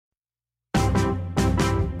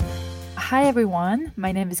Hi everyone,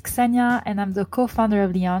 my name is Ksenia and I'm the co-founder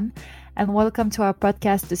of Leon, and welcome to our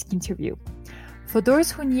podcast, The Skin Interview. For those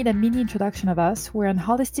who need a mini introduction of us, we're an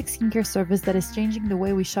holistic skincare service that is changing the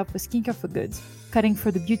way we shop for skincare for good. Cutting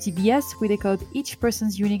through the beauty BS, we decode each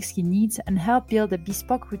person's unique skin needs and help build a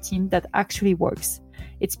bespoke routine that actually works.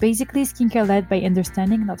 It's basically skincare led by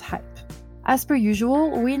understanding, not hype. As per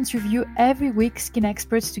usual, we interview every week skin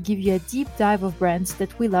experts to give you a deep dive of brands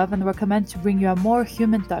that we love and recommend to bring you a more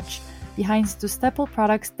human touch behind the staple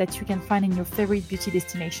products that you can find in your favorite beauty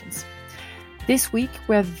destinations. This week,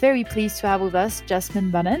 we're very pleased to have with us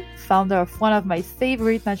Jasmine Bonnén, founder of one of my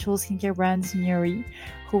favorite natural skincare brands, Nuori,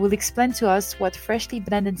 who will explain to us what freshly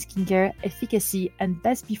blended skincare, efficacy, and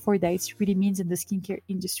best before dates really means in the skincare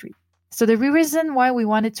industry. So the reason why we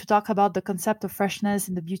wanted to talk about the concept of freshness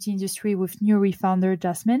in the beauty industry with Nuori founder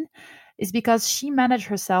Jasmine is because she managed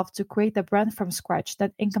herself to create a brand from scratch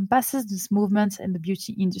that encompasses this movement in the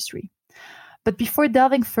beauty industry. But before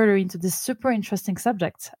delving further into this super interesting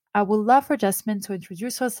subject, I would love for Jasmine to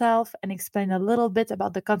introduce herself and explain a little bit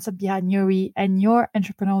about the concept behind Nuori and your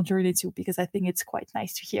entrepreneurial journey too, because I think it's quite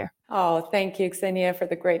nice to hear. Oh, thank you, Ksenia, for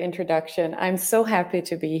the great introduction. I'm so happy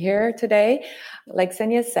to be here today. Like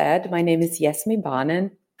Ksenia said, my name is Jasmine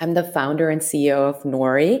Bonnén. I'm the founder and CEO of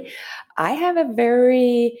Nuori. I have a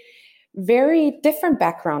very different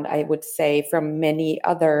background, I would say, from many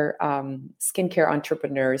other skincare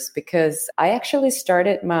entrepreneurs, because I actually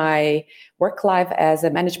started my work life as a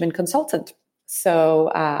management consultant.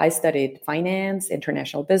 So I studied finance,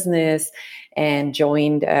 international business, and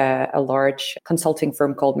joined a large consulting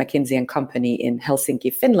firm called McKinsey & Company in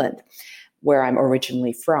Helsinki, Finland, where I'm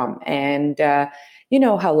originally from. And you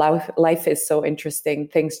know how life is so interesting.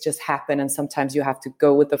 Things just happen, and sometimes you have to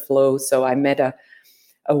go with the flow. So I met a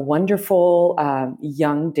wonderful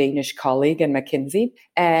young Danish colleague in McKinsey,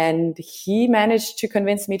 and he managed to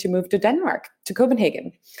convince me to move to Denmark, to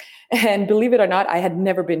Copenhagen. And believe it or not, I had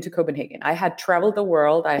never been to Copenhagen. I had traveled the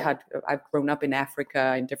world. I've grown up in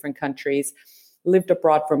Africa, in different countries, lived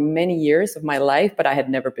abroad for many years of my life, but I had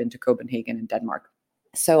never been to Copenhagen in Denmark.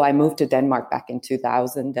 So I moved to Denmark back in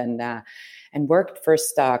 2000 and worked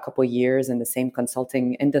first a couple of years in the same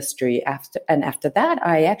consulting industry. After that,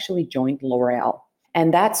 I actually joined L'Oreal.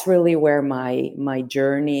 And that's really where my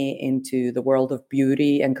journey into the world of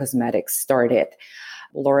beauty and cosmetics started.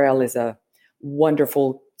 L'Oreal is a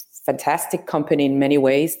wonderful, fantastic company in many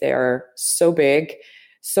ways. They are so big,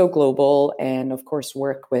 so global, and of course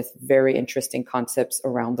work with very interesting concepts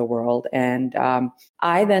around the world. And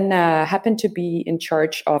I then happened to be in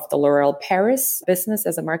charge of the L'Oreal Paris business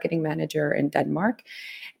as a marketing manager in Denmark.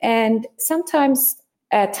 And sometimes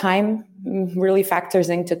time really factors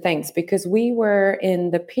into things, because we were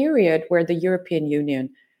in the period where the European Union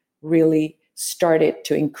really started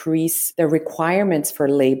to increase the requirements for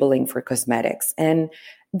labeling for cosmetics. And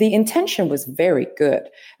the intention was very good.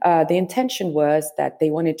 The intention was that they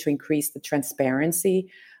wanted to increase the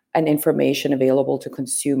transparency and information available to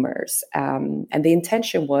consumers. And the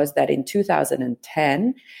intention was that in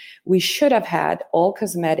 2010, we should have had all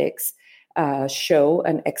cosmetics show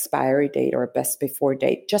an expiry date or a best before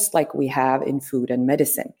date, just like we have in food and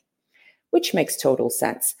medicine, which makes total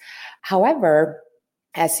sense. However,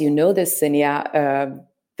 as you know this, Ksenia,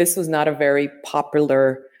 this was not a very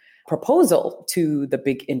popular proposal to the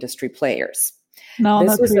big industry players. No, this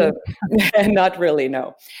not was really. not really,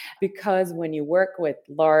 no. Because when you work with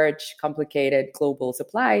large, complicated global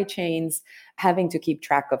supply chains, having to keep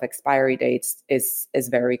track of expiry dates is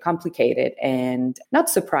very complicated. And not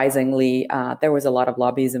surprisingly, there was a lot of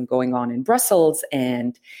lobbyism going on in Brussels,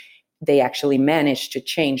 and they actually managed to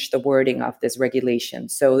change the wording of this regulation.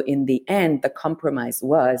 So in the end, the compromise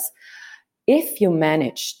was, if you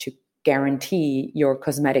manage to guarantee your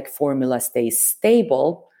cosmetic formula stays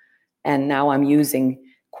stable, and now I'm using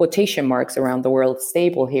quotation marks around the world,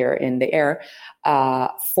 stable here in the air,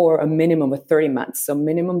 for a minimum of 30 months. So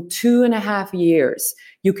minimum 2.5 years,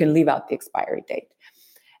 you can leave out the expiry date.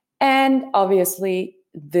 And obviously,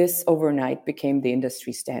 this overnight became the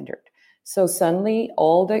industry standard. So suddenly,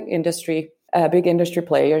 all the big industry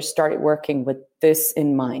players started working with this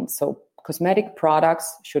in mind. So cosmetic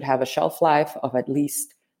products should have a shelf life of at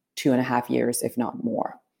least 2.5 years, if not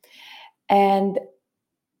more. And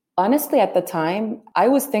honestly, at the time, I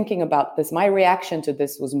was thinking about this. My reaction to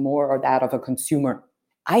this was more that of a consumer.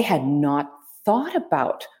 I had not thought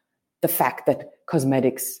about the fact that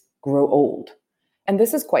cosmetics grow old. And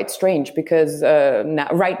this is quite strange, because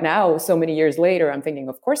right now, so many years later, I'm thinking,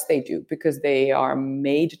 of course they do, because they are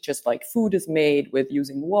made just like food is made, with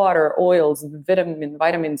using water, oils,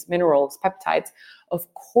 vitamins, minerals, peptides. Of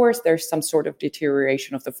course, there's some sort of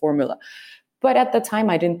deterioration of the formula. But at the time,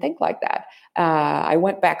 I didn't think like that. I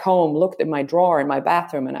went back home, looked at my drawer in my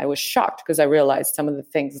bathroom, and I was shocked because I realized some of the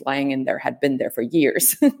things lying in there had been there for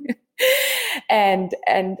years. And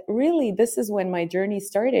really, this is when my journey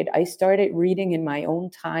started. I started reading in my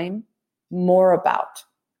own time more about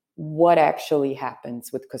what actually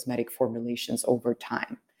happens with cosmetic formulations over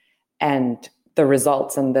time. And the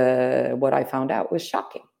results and what I found out was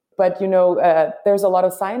shocking. But, there's a lot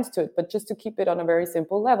of science to it. But just to keep it on a very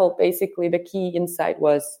simple level, basically the key insight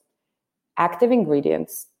was active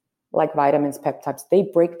ingredients like vitamins, peptides, they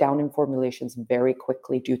break down in formulations very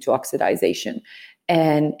quickly due to oxidization.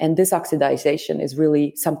 And this oxidization is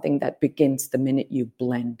really something that begins the minute you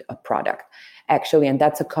blend a product, actually. And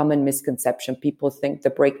that's a common misconception. People think the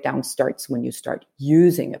breakdown starts when you start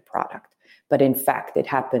using a product. But in fact, it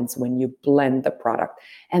happens when you blend the product.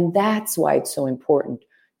 And that's why it's so important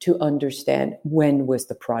to understand when was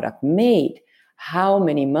the product made? How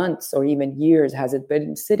many months or even years has it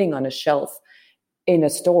been sitting on a shelf in a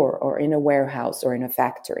store or in a warehouse or in a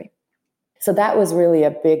factory? So that was really a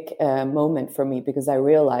big moment for me, because I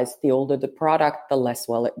realized the older the product, the less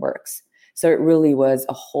well it works. So it really was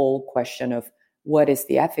a whole question of what is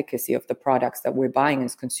the efficacy of the products that we're buying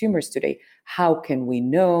as consumers today? How can we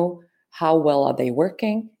know how well are they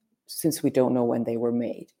working, since we don't know when they were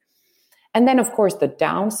made? And then, of course, the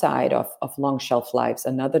downside of long shelf lives,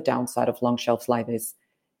 another downside of long shelf life is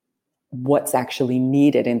what's actually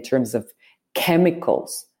needed in terms of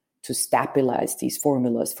chemicals to stabilize these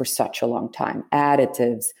formulas for such a long time.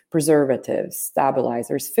 Additives, preservatives,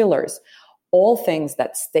 stabilizers, fillers, all things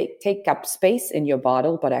that take up space in your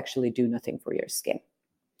bottle, but actually do nothing for your skin.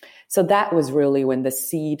 So that was really when the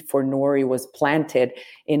seed for Nuori was planted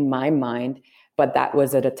in my mind. But that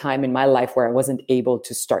was at a time in my life where I wasn't able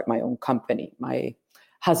to start my own company. My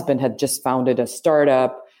husband had just founded a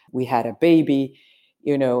startup. We had a baby.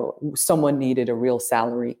 Someone needed a real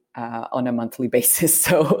salary on a monthly basis.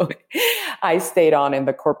 So I stayed on in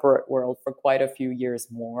the corporate world for quite a few years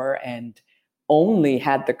more, and only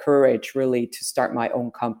had the courage really to start my own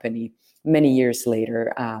company many years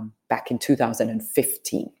later, back in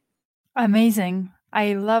 2015. Amazing.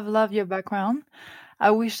 I love your background. I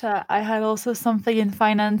wish I had also something in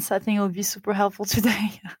finance. I think it would be super helpful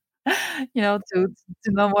today, to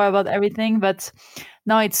know more about everything. But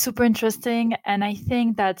no, it's super interesting. And I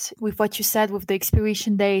think that with what you said with the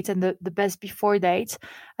expiration date and the best before date,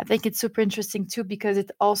 I think it's super interesting too, because it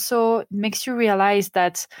also makes you realize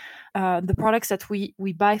that the products that we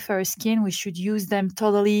buy for our skin, we should use them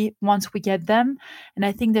totally once we get them. And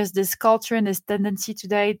I think there's this culture and this tendency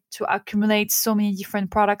today to accumulate so many different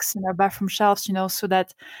products in our bathroom shelves, so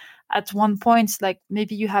that at one point, like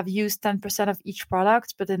maybe you have used 10% of each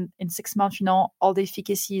product, but in 6 months, all the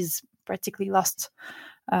efficacy is practically lost.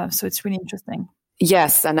 So it's really interesting.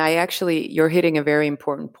 Yes. And you're hitting a very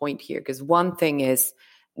important point here, because one thing is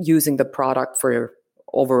using the product for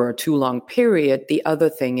over a too long period. The other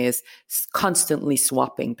thing is constantly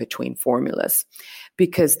swapping between formulas,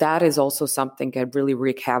 because that is also something that really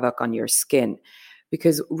wreak havoc on your skin.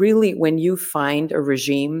 Because really, when you find a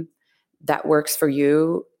regime that works for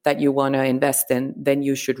you, that you want to invest in, then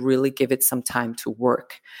you should really give it some time to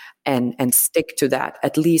work and stick to that,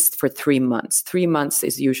 at least for 3 months. 3 months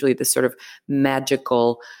is usually the sort of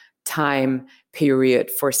magical time period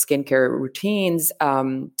for skincare routines,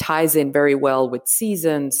 ties in very well with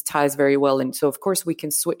seasons, ties very well in. So of course we can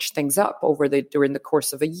switch things up during the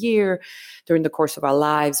course of a year, during the course of our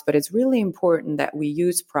lives, but it's really important that we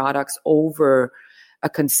use products over a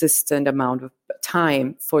consistent amount of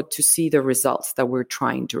time to see the results that we're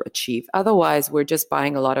trying to achieve. Otherwise, we're just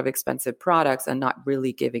buying a lot of expensive products and not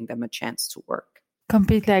really giving them a chance to work.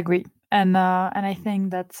 Completely agree. And I think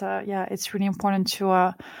that, it's really important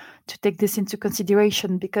to take this into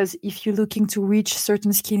consideration, because if you're looking to reach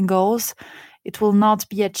certain skin goals, it will not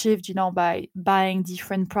be achieved, by buying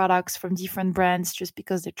different products from different brands just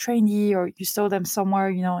because they're trendy or you saw them somewhere,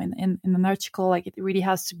 in an article. Like, it really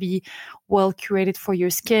has to be well curated for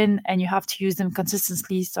your skin, and you have to use them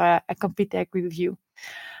consistently. So I completely agree with you.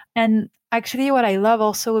 And actually, what I love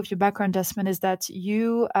also with your background, Jasmine, is that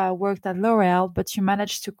you worked at L'Oreal, but you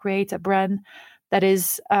managed to create a brand that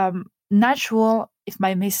is natural, if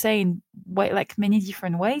I may say, in many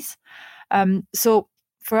different ways. So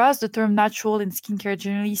for us, the term natural in skincare,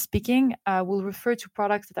 generally speaking, will refer to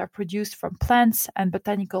products that are produced from plants and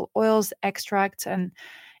botanical oils, extracts, and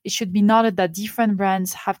it should be noted that different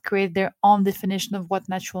brands have created their own definition of what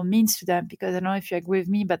natural means to them, because I don't know if you agree with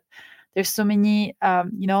me, but there's so many,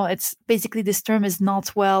 it's basically this term is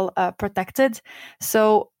not well protected.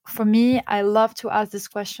 So for me, I love to ask this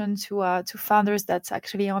question to founders that's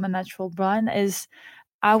actually on a natural brand is,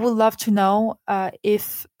 I would love to know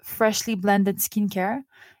if freshly blended skincare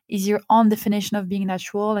is your own definition of being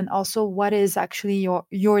natural, and also what is actually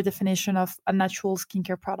your definition of a natural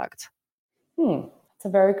skincare product? It's a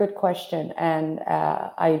very good question. And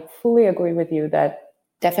I fully agree with you that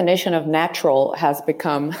definition of natural has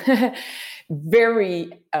become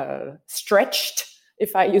very stretched,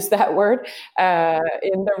 if I use that word,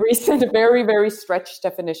 in the recent very, very stretched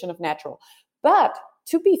definition of natural. But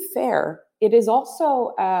to be fair, it is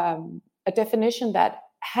also a definition that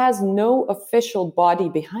has no official body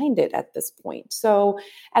behind it at this point. So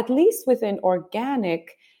at least within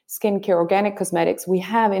organic skincare, organic cosmetics, we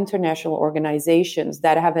have international organizations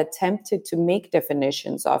that have attempted to make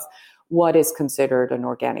definitions of what is considered an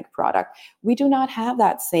organic product. We do not have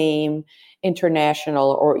that same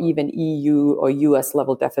international or even EU or US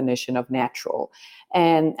level definition of natural.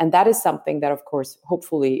 And that is something that, of course,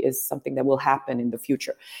 hopefully is something that will happen in the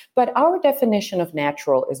future. But our definition of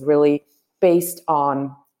natural is really based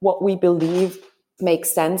on what we believe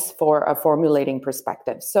makes sense for a formulating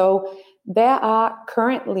perspective. So there are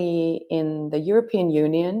currently in the European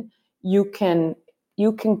Union, you can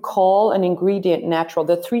call an ingredient natural.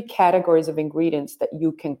 There are three categories of ingredients that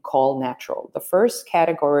you can call natural. The first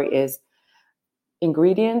category is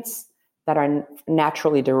ingredients that are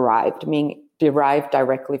naturally derived, meaning derived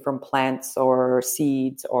directly from plants or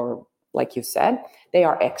seeds, or like you said, they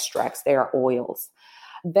are extracts, they are oils.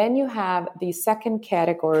 Then you have the second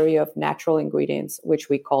category of natural ingredients, which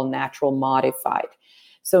we call natural modified.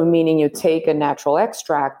 So meaning you take a natural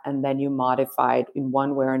extract and then you modify it in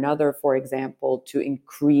one way or another, for example, to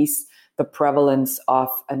increase the prevalence of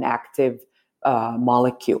an active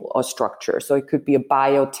molecule or structure. So it could be a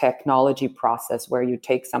biotechnology process where you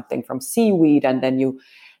take something from seaweed and then you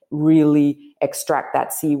really extract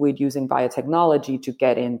that seaweed using biotechnology to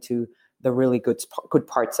get into the really good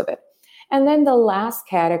parts of it. And then the last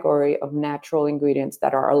category of natural ingredients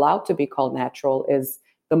that are allowed to be called natural is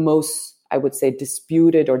the most, I would say,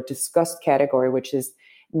 disputed or discussed category, which is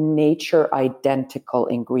nature identical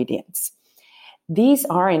ingredients. These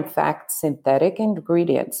are, in fact, synthetic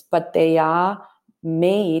ingredients, but they are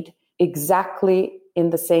made exactly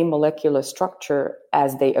in the same molecular structure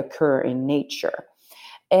as they occur in nature.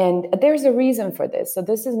 And there's a reason for this. So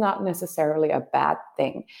this is not necessarily a bad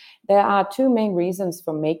thing. There are two main reasons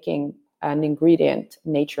for making an ingredient,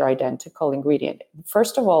 nature identical ingredient.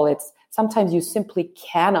 First of all, it's sometimes you simply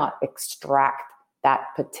cannot extract that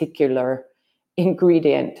particular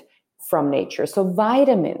ingredient from nature. So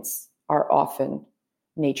vitamins are often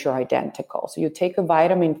nature identical. So you take a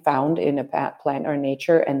vitamin found in a plant or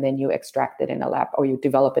nature, and then you extract it in a lab, or you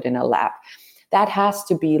develop it in a lab. That has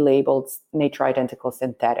to be labeled nature identical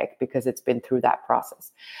synthetic because it's been through that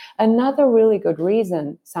process. Another really good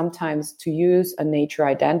reason sometimes to use a nature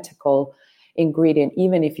identical ingredient,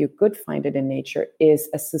 even if you could find it in nature, is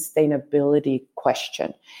a sustainability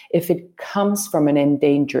question. If it comes from an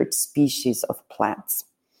endangered species of plants.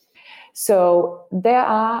 So there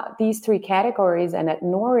are these three categories, and at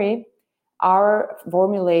Nuori, our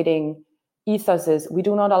formulating ethos is we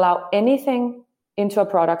do not allow anything into our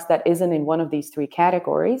products that isn't in one of these three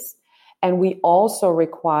categories. And we also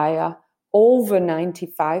require over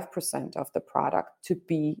 95% of the product to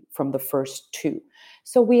be from the first two.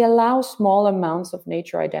 So we allow small amounts of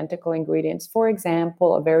nature identical ingredients. For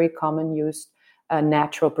example, a very common used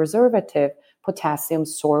natural preservative, potassium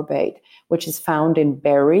sorbate, which is found in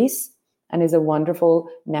berries and is a wonderful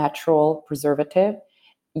natural preservative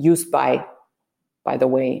used by the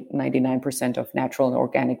way, 99% of natural and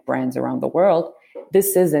organic brands around the world.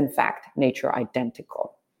 This is, in fact, nature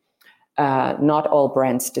identical. Not all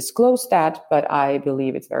brands disclose that, but I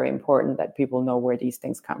believe it's very important that people know where these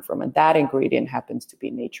things come from. And that ingredient happens to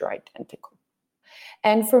be nature identical.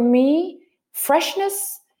 And for me,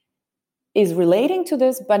 freshness is relating to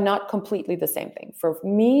this, but not completely the same thing. For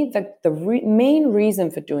me, the main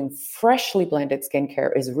reason for doing freshly blended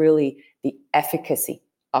skincare is really the efficacy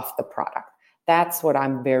of the product. That's what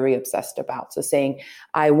I'm very obsessed about. So saying,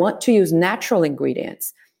 I want to use natural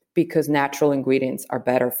ingredients because natural ingredients are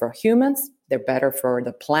better for humans, they're better for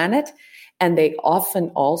the planet, and they often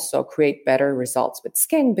also create better results with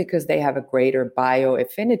skin because they have a greater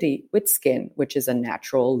bioaffinity with skin, which is a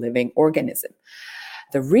natural living organism.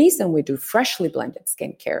 The reason we do freshly blended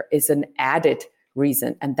skincare is an added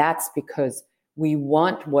reason, and that's because we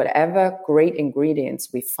want whatever great ingredients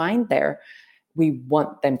we find there we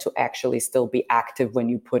want them to actually still be active when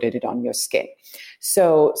you put it on your skin.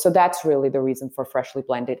 So that's really the reason for freshly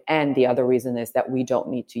blended. And the other reason is that we don't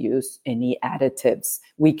need to use any additives.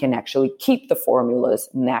 We can actually keep the formulas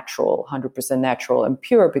natural, 100% natural and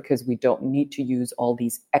pure, because we don't need to use all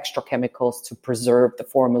these extra chemicals to preserve the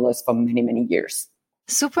formulas for many, many years.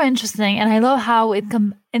 Super interesting. And I love how it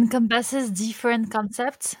encompasses different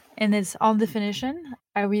concepts in its own definition.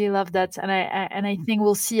 I really love that. And I think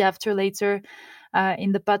we'll see later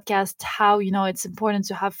in the podcast how, it's important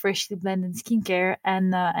to have freshly blended skincare.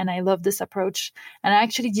 And I love this approach. And I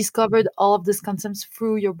actually discovered all of these concepts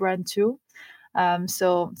through your brand too.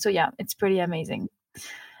 So yeah, it's pretty amazing.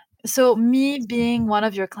 So me being one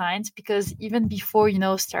of your clients, because even before,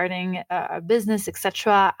 starting a business,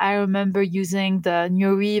 etc., I remember using the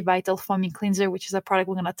Nuori Vital Foaming Cleanser, which is a product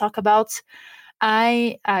we're going to talk about.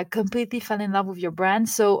 I completely fell in love with your brand.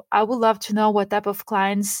 So I would love to know what type of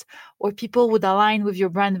clients or people would align with your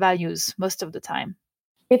brand values most of the time.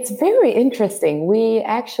 It's very interesting. We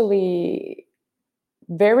actually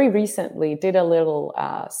very recently did a little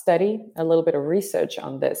study, a little bit of research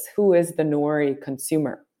on this. Who is the Nuori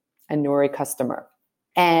consumer and Nuori customer?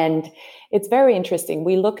 And it's very interesting.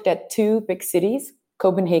 We looked at two big cities,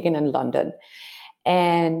 Copenhagen and London.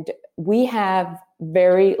 And we have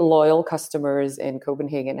very loyal customers in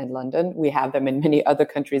Copenhagen and London. We have them in many other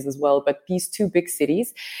countries as well. But these two big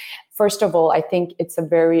cities, first of all, I think it's a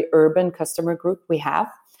very urban customer group we have.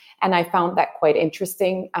 And I found that quite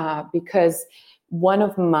interesting because one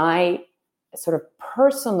of my sort of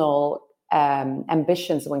personal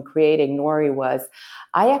ambitions when creating Nuori was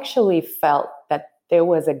I actually felt that there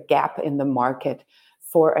was a gap in the market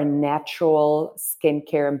for a natural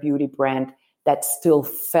skincare and beauty brand that still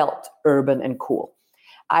felt urban and cool.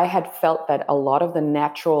 I had felt that a lot of the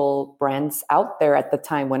natural brands out there at the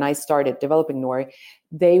time when I started developing Nuori,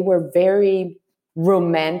 they were very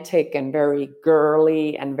romantic and very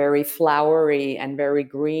girly and very flowery and very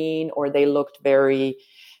green, or they looked very,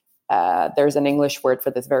 there's an English word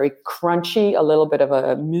for this, very crunchy, a little bit of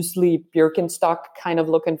a muesli Birkenstock kind of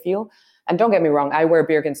look and feel. And don't get me wrong, I wear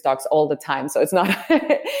Birkenstocks all the time, so it's not,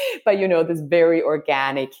 but this very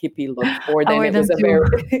organic hippie look. Or then it was a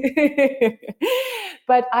very,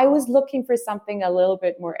 but I was looking for something a little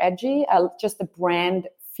bit more edgy, just a brand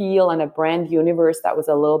feel and a brand universe that was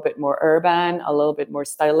a little bit more urban, a little bit more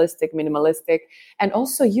stylistic, minimalistic, and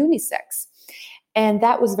also unisex. And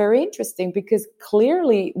that was very interesting because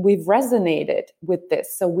clearly we've resonated with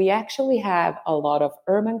this. So we actually have a lot of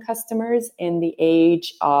urban customers in the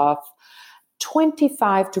age of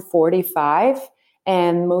 25 to 45,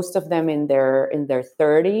 and most of them in their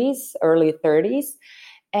 30s, early 30s.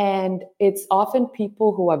 And it's often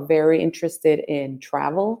people who are very interested in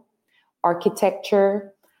travel,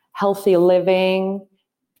 architecture, healthy living,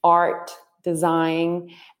 art, design,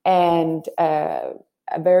 and a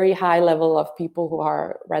very high level of people who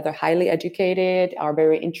are rather highly educated, are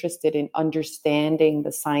very interested in understanding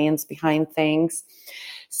the science behind things.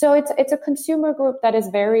 So it's a consumer group that is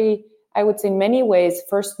very, I would say in many ways,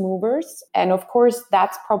 first movers. And of course,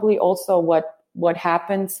 that's probably also what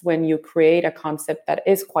happens when you create a concept that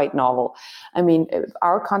is quite novel. I mean,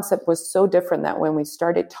 our concept was so different that when we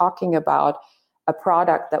started talking about a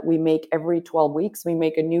product that we make every 12 weeks, we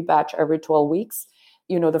make a new batch every 12 weeks.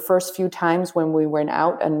 The first few times when we went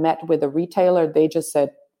out and met with a retailer, they just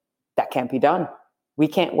said, that can't be done. We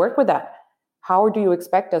can't work with that. How do you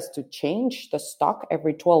expect us to change the stock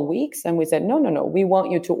every 12 weeks? And we said, no. We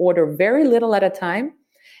want you to order very little at a time,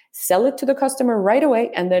 sell it to the customer right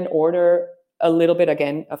away, and then order a little bit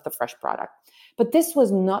again of the fresh product. But this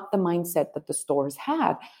was not the mindset that the stores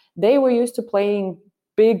had. They were used to playing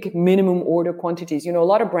big minimum order quantities. A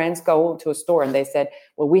lot of brands go to a store and they said,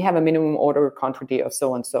 well, we have a minimum order quantity of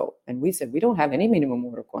so and so. And we said, we don't have any minimum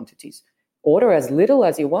order quantities. Order as little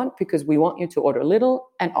as you want because we want you to order little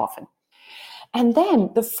and often. And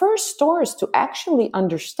then the first stores to actually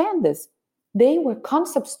understand this, they were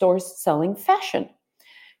concept stores selling fashion.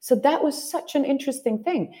 So that was such an interesting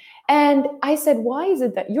thing. And I said, why is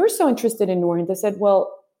it that you're so interested in Nuori? And they said,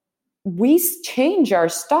 well, we change our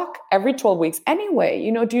stock every 12 weeks anyway.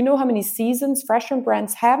 Do you know how many seasons fashion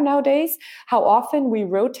brands have nowadays? How often we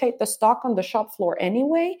rotate the stock on the shop floor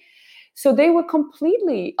anyway? So they were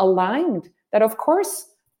completely aligned that, of course,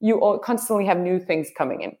 you constantly have new things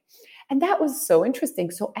coming in. And that was so interesting.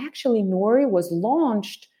 So actually, Nuori was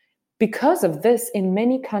launched because of this in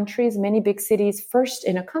many countries, many big cities, first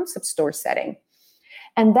in a concept store setting.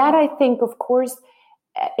 And that, I think, of course,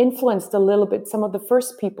 influenced a little bit some of the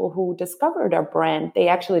first people who discovered our brand. They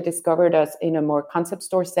actually discovered us in a more concept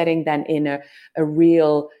store setting than in a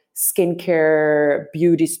real skincare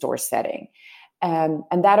beauty store setting.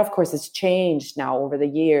 And that, of course, has changed now over the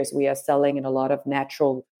years. We are selling in a lot of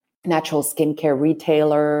natural skincare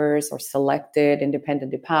retailers or selected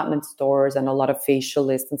independent department stores and a lot of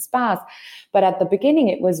facialists and spas. But at the beginning,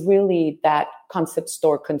 it was really that concept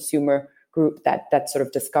store consumer group that sort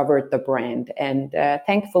of discovered the brand. And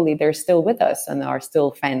thankfully, they're still with us and are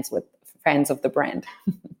still fans of the brand.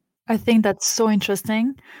 I think that's so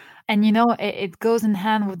interesting. And, it goes in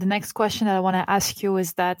hand with the next question that I want to ask you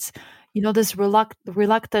is that, this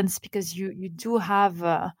reluctance, because you do have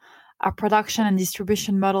a production and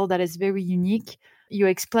distribution model that is very unique. You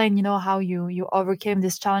explain, how you overcame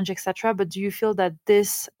this challenge, etc. But do you feel that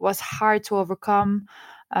this was hard to overcome,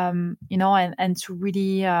 and to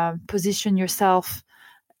really position yourself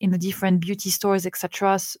in the different beauty stores,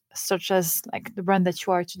 etc., such as like the brand that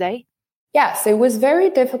you are today? Yes, it was very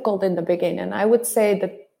difficult in the beginning. And I would say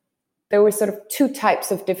that there were sort of two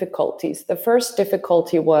types of difficulties. The first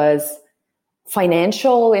difficulty was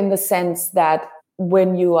financial, in the sense that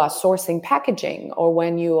when you are sourcing packaging or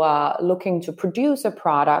when you are looking to produce a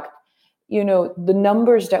product, the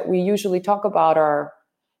numbers that we usually talk about are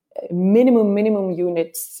minimum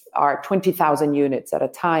units are 20,000 units at a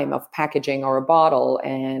time of packaging or a bottle.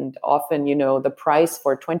 And often, the price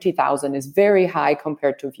for 20,000 is very high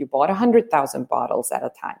compared to if you bought 100,000 bottles at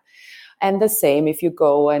a time. And the same if you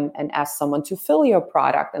go and ask someone to fill your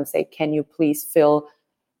product and say, can you please fill?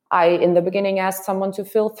 I, in the beginning, asked someone to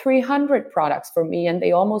fill 300 products for me, and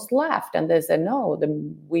they almost laughed. And they said, no,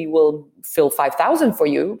 then we will fill 5,000 for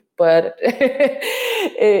you, but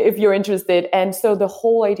if you're interested. And so the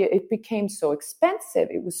whole idea, it became so expensive.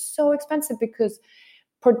 It was so expensive because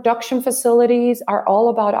production facilities are all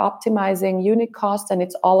about optimizing unit cost, and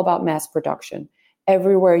it's all about mass production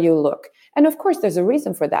everywhere you look. And of course, there's a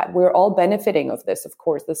reason for that. We're all benefiting of this. Of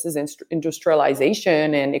course, this is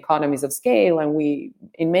industrialization and economies of scale. And we,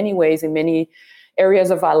 in many ways, in many areas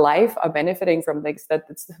of our life, are benefiting from things that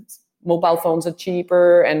mobile phones are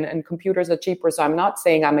cheaper and computers are cheaper. So I'm not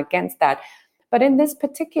saying I'm against that. But in this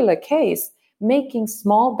particular case, making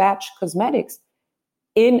small batch cosmetics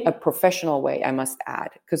in a professional way, I must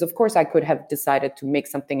add, because of course I could have decided to make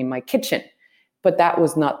something in my kitchen. But that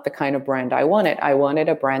was not the kind of brand I wanted. I wanted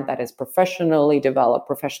a brand that is professionally developed,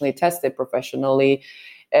 professionally tested, professionally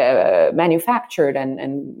manufactured, and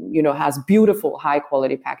has beautiful, high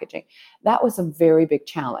quality packaging. That was a very big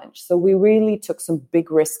challenge. So we really took some big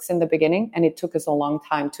risks in the beginning, and it took us a long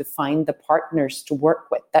time to find the partners to work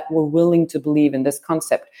with that were willing to believe in this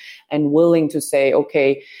concept and willing to say,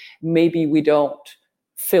 okay, maybe we don't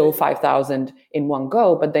fill 5,000 in one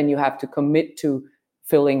go, but then you have to commit to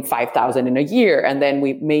filling 5,000 in a year. And then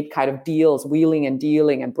we made kind of deals, wheeling and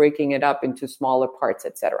dealing and breaking it up into smaller parts,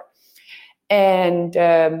 etc. And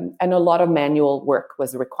a lot of manual work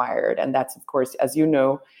was required. And that's, of course, as you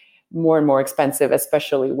know, more and more expensive,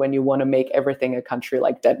 especially when you want to make everything a country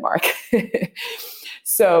like Denmark.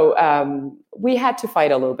 So we had to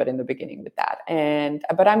fight a little bit in the beginning with that.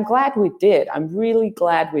 But I'm glad we did. I'm really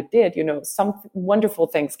glad we did. Some wonderful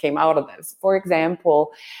things came out of this. For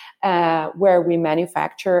example, where we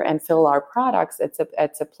manufacture and fill our products, it's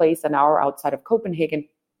a place an hour outside of Copenhagen.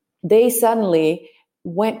 They suddenly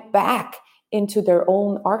went back into their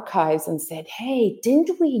own archives and said, hey,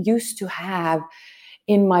 didn't we used to have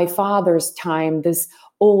in my father's time this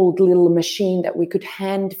old little machine that we could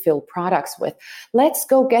hand fill products with? Let's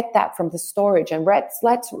go get that from the storage and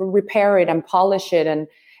let's repair it and polish it and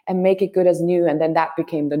make it good as new. And then that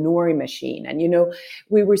became the Nuori machine. And,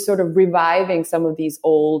 we were sort of reviving some of these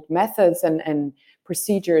old methods and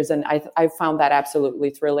procedures. And I found that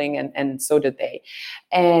absolutely thrilling. And so did they.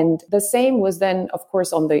 And the same was then, of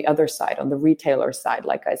course, on the other side, on the retailer side.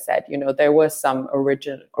 Like I said, there was some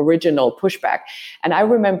original pushback. And I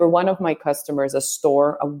remember one of my customers, a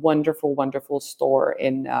wonderful, wonderful store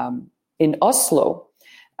in Oslo.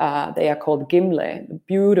 They are called Gimle, a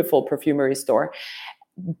beautiful perfumery store.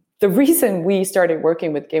 The reason we started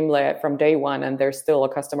working with Gimle from day one, and they're still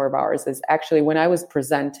a customer of ours, is actually when I was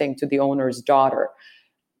presenting to the owner's daughter,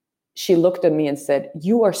 she looked at me and said,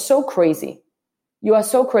 you are so crazy. You are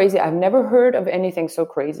so crazy. I've never heard of anything so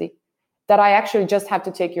crazy that I actually just have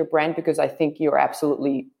to take your brand because I think you're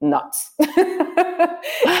absolutely nuts.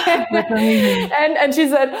 And she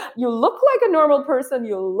said, you look like a normal person.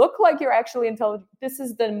 You look like you're actually intelligent. This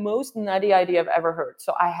is the most nutty idea I've ever heard.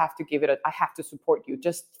 So I have to support you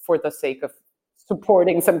just for the sake of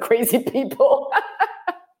supporting some crazy people.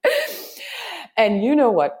 And you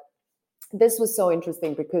know what? This was so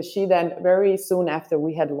interesting because she then, very soon after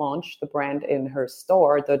we had launched the brand in her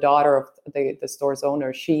store, the daughter of the store's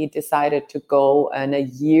owner, she decided to go on a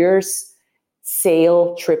year's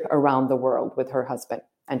sail trip around the world with her husband.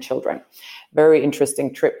 and children. Very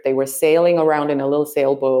interesting trip. They were sailing around in a little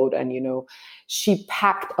sailboat, and, she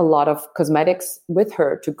packed a lot of cosmetics with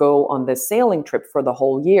her to go on this sailing trip for the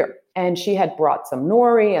whole year. And she had brought some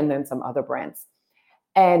Nuori and then some other brands.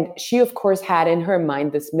 And she, of course, had in her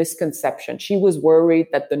mind this misconception. She was worried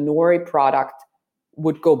that the Nuori product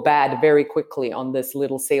would go bad very quickly on this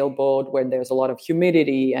little sailboat where there's a lot of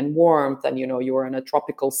humidity and warmth, and you're in a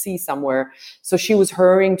tropical sea somewhere. So she was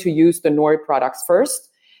hurrying to use the Nuori products first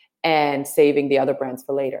and saving the other brands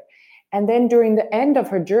for later. And then during the end of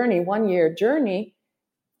her journey, 1 year journey,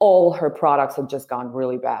 all her products had just gone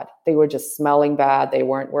really bad. They were just smelling bad. They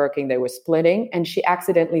weren't working. They were splitting. And she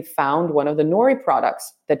accidentally found one of the Nuori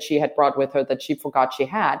products that she had brought with her that she forgot she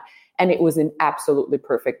had. And it was in absolutely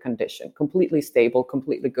perfect condition, completely stable,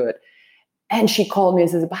 completely good. And she called me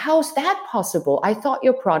and says, how's that possible? I thought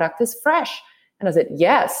your product is fresh. And I said,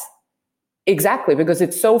 yes, exactly, because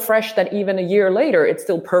it's so fresh that even a year later, it's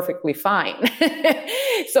still perfectly fine.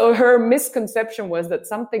 So her misconception was that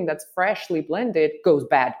something that's freshly blended goes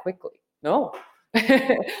bad quickly. No.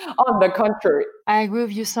 On the contrary. I agree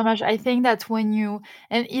with you so much. I think that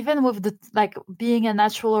and even with being a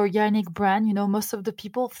natural organic brand, most of the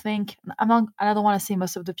people think, I don't want to say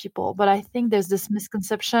most of the people, but I think there's this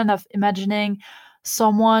misconception of imagining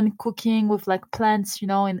someone cooking with plants,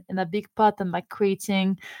 in a big pot and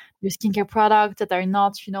creating your skincare products that are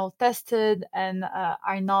not, tested and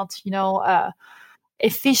are not,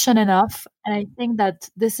 efficient enough. And I think that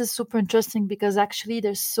this is super interesting because actually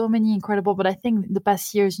there's so many incredible, but I think the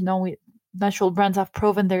past years, natural brands have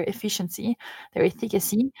proven their efficiency, their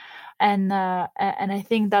efficacy. And I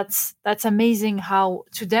think that's amazing how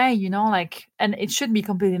today, and it should be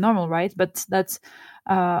completely normal, right? But that's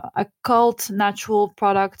a cult natural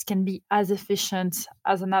product can be as efficient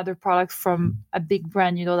as another product from a big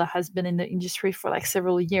brand, that has been in the industry for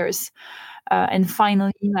several years. And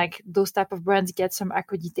finally, those type of brands get some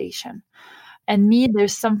accreditation. And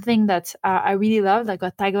there's something that I really love, a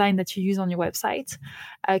tagline that you use on your website,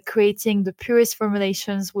 creating the purest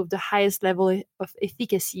formulations with the highest level of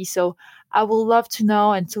efficacy. So I would love to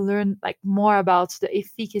know and to learn more about the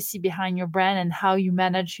efficacy behind your brand and how you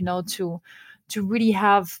manage, to really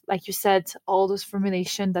have, like you said, all those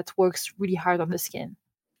formulation that works really hard on the skin.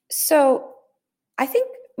 So I think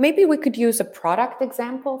maybe we could use a product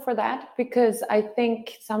example for that, because I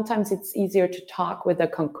think sometimes it's easier to talk with a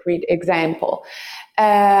concrete example.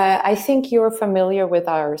 I think you're familiar with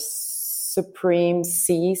our Supreme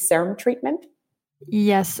C serum treatment.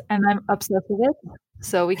 Yes, and I'm obsessed with it,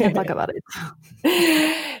 so we can talk about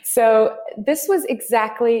it. So this was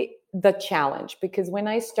exactly the challenge, because when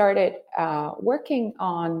I started working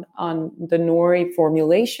on the Nuori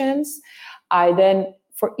formulations, I then,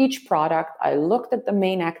 for each product, I looked at the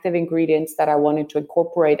main active ingredients that I wanted to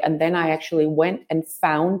incorporate, and then I actually went and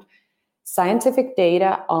found scientific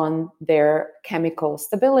data on their chemical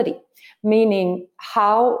stability, meaning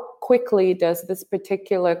how quickly does this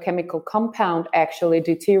particular chemical compound actually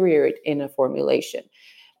deteriorate in a formulation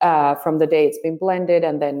from the day it's been blended,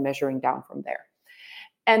 and then measuring down from there.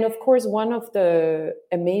 And of course, one of the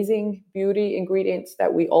amazing beauty ingredients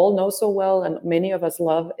that we all know so well and many of us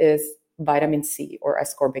love is vitamin C, or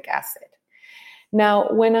ascorbic acid. Now,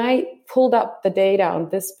 when I pulled up the data on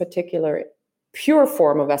this particular pure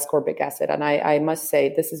form of ascorbic acid, and I must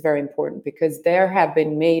say this is very important because there have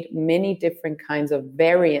been made many different kinds of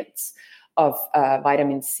variants of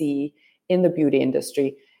vitamin C in the beauty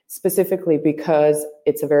industry, specifically because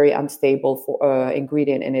it's a very unstable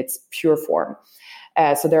ingredient in its pure form.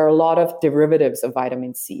 So there are a lot of derivatives of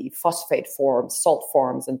vitamin C, phosphate forms, salt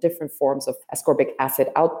forms, and different forms of ascorbic acid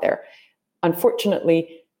out there.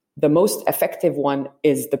 Unfortunately, the most effective one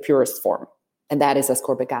is the purest form, and that is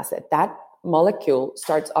ascorbic acid. That molecule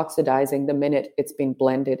starts oxidizing the minute it's been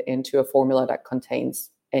blended into a formula that contains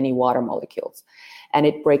any water molecules. And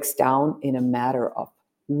it breaks down in a matter of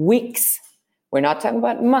weeks. We're not talking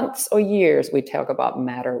about months or years. We talk about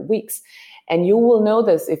matter of weeks. And you will know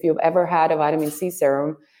this if you've ever had a vitamin C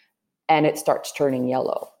serum and it starts turning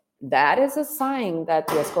yellow. That is a sign that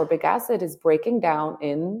the ascorbic acid is breaking down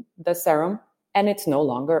in the serum, and it's no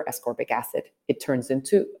longer ascorbic acid. It turns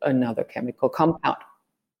into another chemical compound.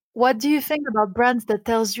 What do you think about brands that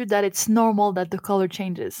tells you that it's normal that the color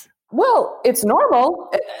changes? Well, it's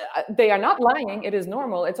normal. They are not lying. It is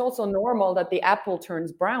normal. It's also normal that the apple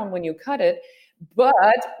turns brown when you cut it, but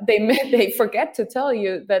they forget to tell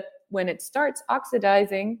you that when it starts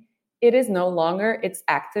oxidizing, it is no longer its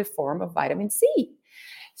active form of vitamin C.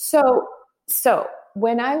 So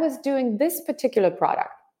when I was doing this particular product,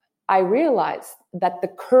 I realized that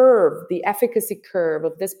the efficacy curve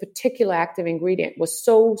of this particular active ingredient was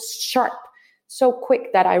so sharp, so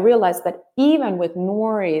quick that I realized that even with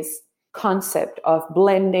Nuori's concept of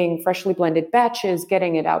blending, freshly blended batches,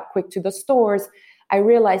 getting it out quick to the stores, I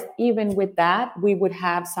realized even with that, we would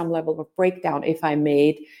have some level of breakdown if I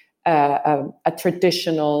made a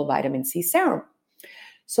traditional vitamin C serum.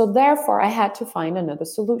 So therefore, I had to find another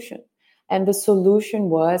solution. And the solution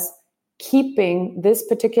was keeping this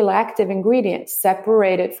particular active ingredient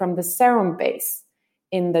separated from the serum base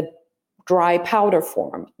in the dry powder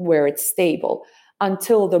form where it's stable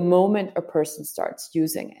until the moment a person starts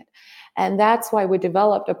using it. And that's why we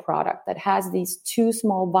developed a product that has these two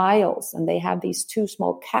small vials, and they have these two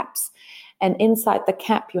small caps. And inside the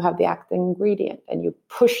cap, you have the active ingredient, and you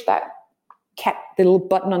push that cap, the little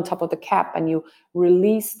button on top of the cap, and you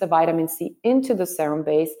release the vitamin C into the serum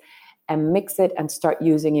base and mix it and start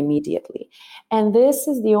using immediately. And this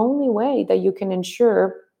is the only way that you can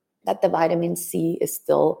ensure that the vitamin C is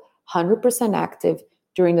still 100% active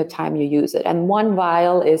during the time you use it. And one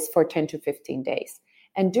vial is for 10 to 15 days.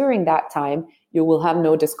 And during that time, you will have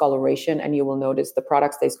no discoloration, and you will notice the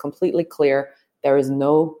product stays completely clear. There is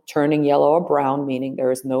no turning yellow or brown, meaning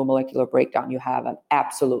there is no molecular breakdown. You have an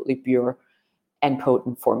absolutely pure and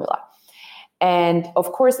potent formula. And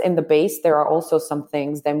of course, in the base, there are also some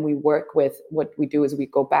things. Then we work with, what we do is we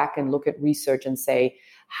go back and look at research and say,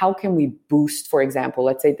 how can we boost, for example,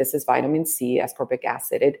 let's say this is vitamin C, ascorbic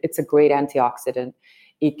acid. It's a great antioxidant.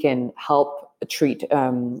 It can help treat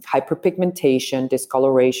hyperpigmentation,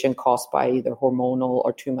 discoloration caused by either hormonal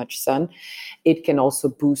or too much sun. It can also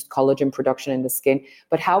boost collagen production in the skin.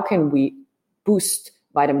 But how can we boost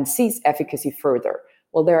vitamin C's efficacy further?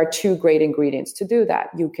 Well, there are two great ingredients to do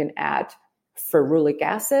that. You can add ferulic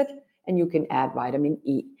acid and you can add vitamin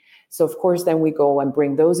E. So of course, then we go and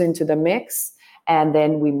bring those into the mix, and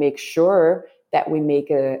then we make sure that we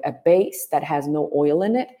make a base that has no oil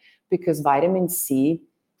in it, because vitamin C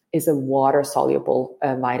is a water-soluble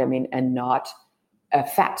vitamin and not a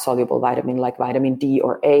fat-soluble vitamin like vitamin D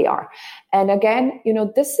or A are. And again,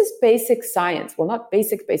 this is basic science. Well, not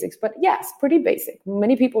basics, but yes, pretty basic.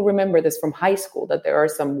 Many people remember this from high school, that there are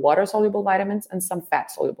some water-soluble vitamins and some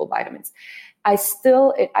fat-soluble vitamins.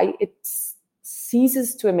 It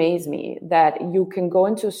ceases to amaze me that you can go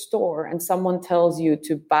into a store and someone tells you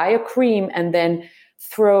to buy a cream and then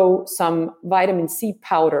throw some vitamin C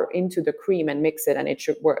powder into the cream and mix it and it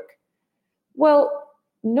should work. Well,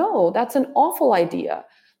 no, that's an awful idea,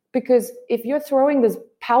 because if you're throwing this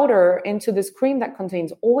powder into this cream that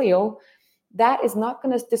contains oil, that is not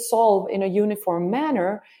going to dissolve in a uniform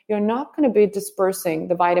manner. You're not going to be dispersing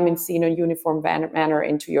the vitamin C in a uniform manner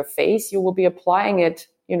into your face. You will be applying it,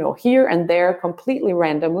 here and there completely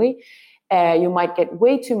randomly. You might get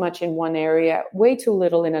way too much in one area, way too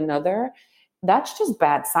little in another. That's just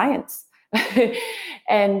bad science.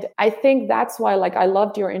 And I think that's why, I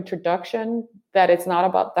loved your introduction, that it's not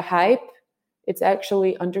about the hype. It's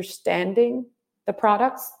actually understanding the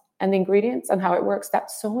products and the ingredients and how it works.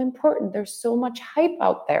 That's so important. There's so much hype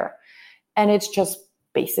out there, and it's just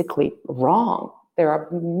basically wrong. There are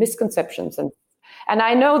misconceptions, and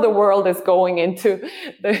I know the world is going into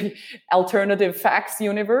the alternative facts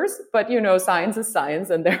universe, but science is science,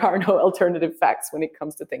 and there are no alternative facts when it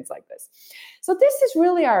comes to things like this. So this is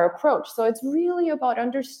really our approach. So it's really about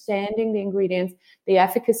understanding the ingredients, the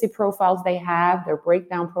efficacy profiles they have, their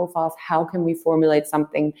breakdown profiles. How can we formulate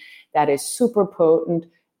something that is super potent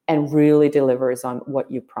and really delivers on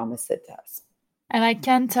what you promise it does? And I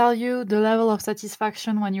can tell you the level of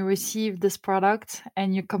satisfaction when you receive this product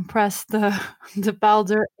and you compress the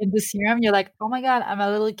powder in the serum. You're like, oh my God, I'm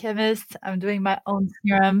a little chemist. I'm doing my own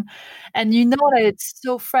serum. And you know that it's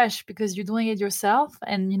so fresh because you're doing it yourself.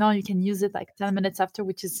 And you can use it 10 minutes after,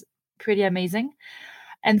 which is pretty amazing.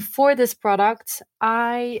 And for this product,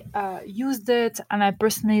 I used it and I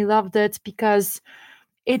personally loved it because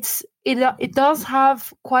it does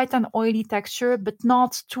have quite an oily texture, but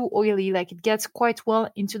not too oily. It gets quite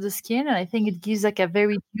well into the skin, and I think it gives a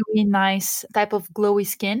very dewy, nice type of glowy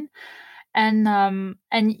skin. And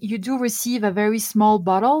you do receive a very small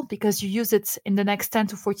bottle because you use it in the next 10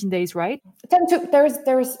 to 14 days, right?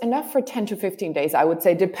 There's enough for 10 to 15 days, I would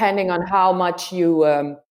say, depending on how much you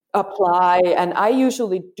apply. And I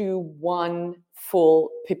usually do one full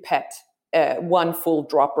pipette, one full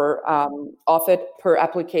dropper of it per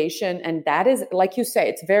application. And that is, like you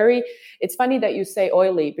say, it's funny that you say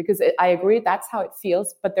oily, because I agree that's how it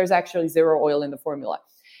feels, but there's actually zero oil in the formula.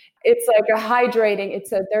 It's like a hydrating,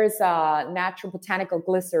 there's a natural botanical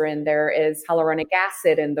glycerin, there is hyaluronic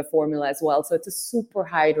acid in the formula as well. So it's a super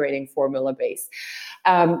hydrating formula base.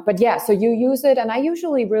 But yeah, so you use it, and I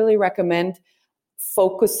usually really recommend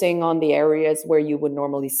focusing on the areas where you would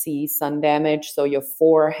normally see sun damage. So your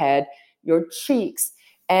forehead, your cheeks,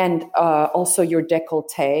 and also your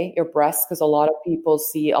décolleté, your breasts, because a lot of people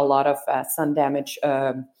see a lot of sun damage,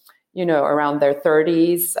 around their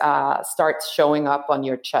 30s, starts showing up on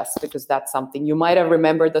your chest, because that's something you might have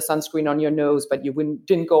remembered the sunscreen on your nose, but you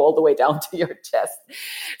didn't go all the way down to your chest.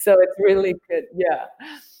 So it's really good. Yeah.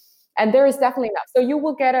 And there is definitely enough. So you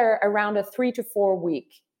will get around a 3 to 4 week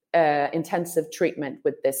intensive treatment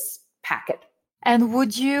with this packet. And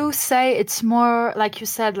would you say it's more, like you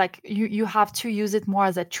said, like you have to use it more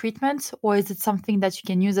as a treatment, or is it something that you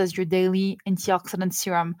can use as your daily antioxidant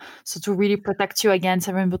serum? So to really protect you against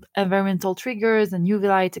environmental triggers and UV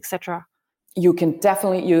light, etc. You can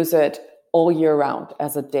definitely use it all year round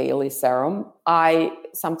as a daily serum. I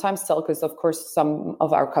sometimes tell, because of course some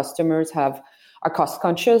of our customers are cost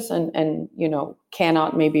conscious and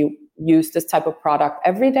cannot maybe use this type of product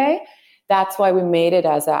every day. That's why we made it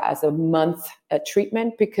as a month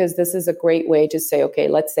treatment, because this is a great way to say, okay,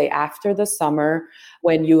 let's say after the summer,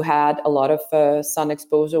 when you had a lot of sun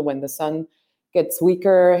exposure, when the sun gets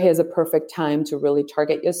weaker, here's a perfect time to really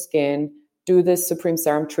target your skin, do this Supreme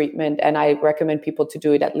Serum treatment. And I recommend people to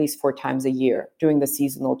do it at least 4 times a year during the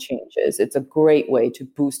seasonal changes. It's a great way to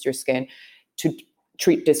boost your skin, to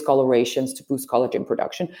treat discolorations, to boost collagen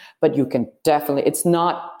production. But you can definitely, it's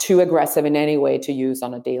not too aggressive in any way to use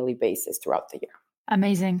on a daily basis throughout the year.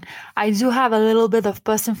 Amazing. I do have a little bit of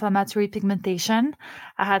post-inflammatory pigmentation.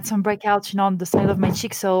 I had some breakouts, on the side of my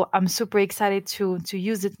cheek. So I'm super excited to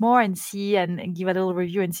use it more and see and give a little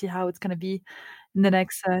review and see how it's going to be in the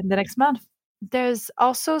next month. There's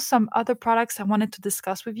also some other products I wanted to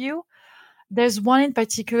discuss with you. There's one in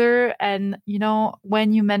particular, and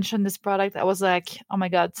when you mentioned this product, I was like, oh my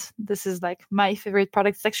God, this is like my favorite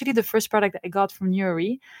product. It's actually the first product that I got from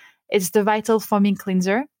Nuori. It's the Vital Foaming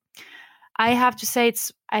Cleanser. I have to say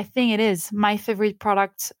I think it is my favorite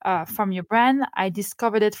product from your brand. I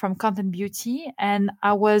discovered it from Content Beauty, and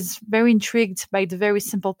I was very intrigued by the very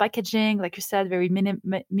simple packaging, like you said, very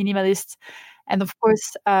minimalist. And of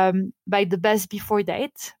course, by the best before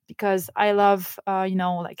date, because I love,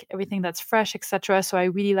 like everything that's fresh, etc. So I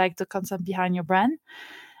really like the concept behind your brand.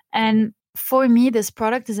 And for me, this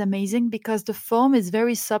product is amazing because the foam is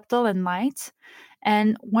very subtle and light.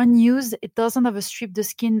 And when used, it doesn't overstrip the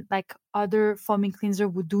skin like other foaming cleanser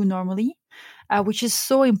would do normally, which is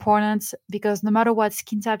so important because no matter what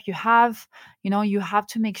skin type you have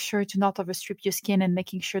to make sure to not overstrip your skin and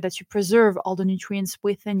making sure that you preserve all the nutrients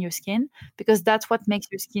within your skin, because that's what makes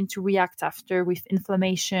your skin to react after with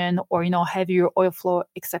inflammation or, heavier oil flow,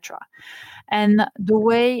 etc. And the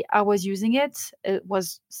way I was using it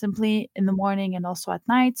was simply in the morning and also at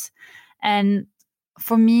night. And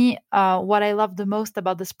for me, what I love the most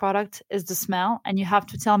about this product is the smell. And you have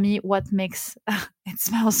to tell me what makes it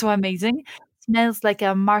smell so amazing. It smells like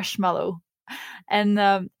a marshmallow. And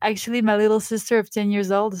actually, my little sister of 10 years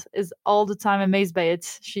old is all the time amazed by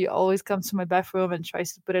it. She always comes to my bathroom and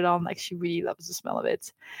tries to put it on. Like, she really loves the smell of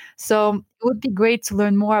it. So it would be great to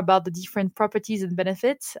learn more about the different properties and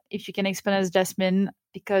benefits. If you can explain us, Jasmine,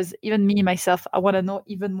 because even me, myself, I want to know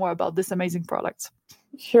even more about this amazing product.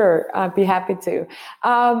 Sure, I'd be happy to.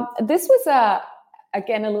 This was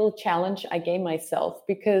again, a little challenge I gave myself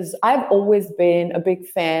because I've always been a big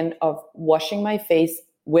fan of washing my face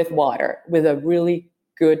with water, with a really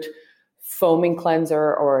good foaming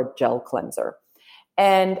cleanser or a gel cleanser.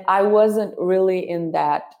 And I wasn't really in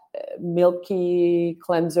that milky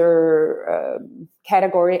cleanser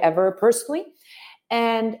category ever personally.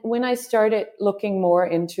 And when I started looking more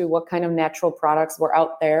into what kind of natural products were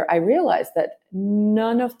out there, I realized that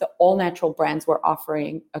none of the all-natural brands were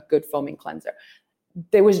offering a good foaming cleanser.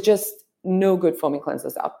 There was just no good foaming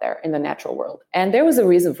cleansers out there in the natural world. And there was a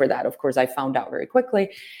reason for that. Of course, I found out very quickly.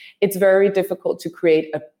 It's very difficult to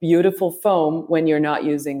create a beautiful foam when you're not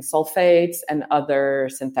using sulfates and other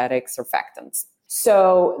synthetic surfactants.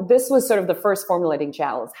 So this was sort of the first formulating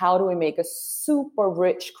challenge. How do we make a super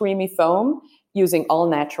rich, creamy foam using all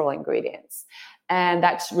natural ingredients? And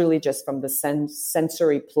that's really just from the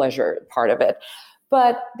sensory pleasure part of it.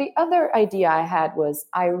 But the other idea I had was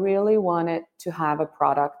I really wanted to have a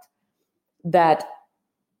product that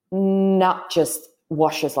not just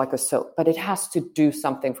washes like a soap, but it has to do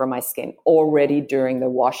something for my skin already during the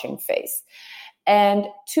washing phase. And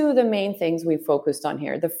two of the main things we focused on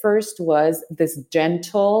here. The first was this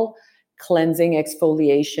gentle cleansing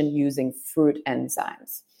exfoliation using fruit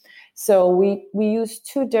enzymes. So we use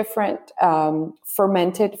two different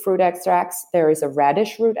fermented fruit extracts. There is a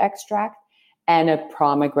radish root extract and a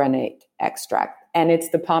pomegranate extract. And it's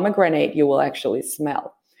the pomegranate you will actually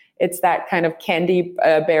smell. It's that kind of candy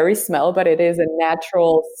berry smell, but it is a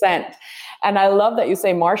natural scent. And I love that you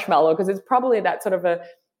say marshmallow because it's probably that sort of a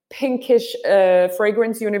pinkish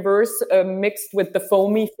fragrance universe mixed with the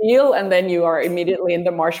foamy feel, and then you are immediately in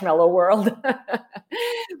the marshmallow world.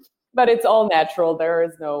 But it's all natural. There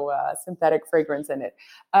is no synthetic fragrance in it.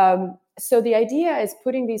 So the idea is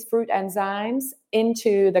putting these fruit enzymes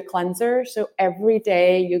into the cleanser. So every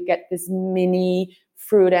day you get this mini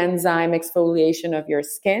fruit enzyme exfoliation of your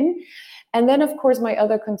skin. And then, of course, my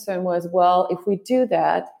other concern was, well, if we do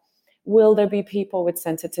that, will there be people with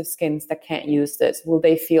sensitive skins that can't use this? Will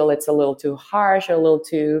they feel it's a little too harsh, or a little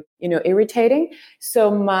too, irritating? So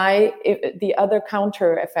the other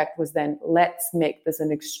counter effect was then, let's make this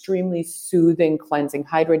an extremely soothing, cleansing,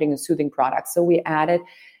 hydrating, and soothing product. So we added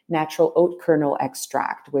natural oat kernel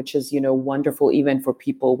extract, which is, wonderful even for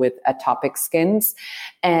people with atopic skins,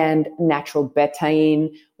 and natural betaine,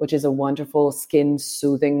 which is a wonderful skin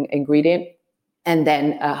soothing ingredient. And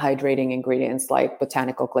then hydrating ingredients like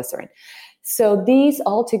botanical glycerin. So these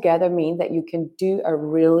all together mean that you can do a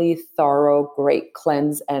really thorough, great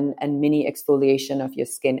cleanse and mini exfoliation of your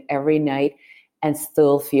skin every night, and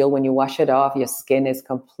still feel when you wash it off, your skin is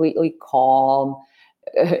completely calm.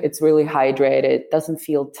 It's really hydrated. It doesn't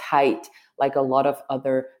feel tight like a lot of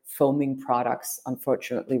other foaming products,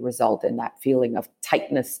 unfortunately, result in that feeling of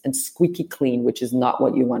tightness and squeaky clean, which is not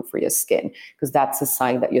what you want for your skin, because that's a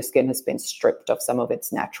sign that your skin has been stripped of some of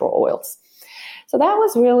its natural oils. So that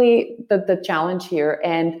was really the challenge here.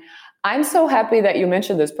 And I'm so happy that you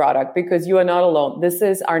mentioned this product, because you are not alone. This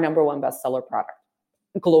is our number one bestseller product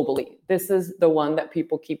globally. This is the one that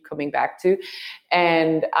people keep coming back to.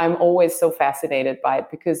 And I'm always so fascinated by it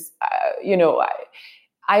because,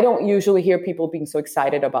 I don't usually hear people being so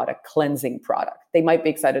excited about a cleansing product. They might be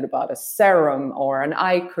excited about a serum or an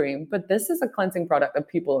eye cream, but this is a cleansing product that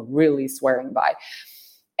people are really swearing by.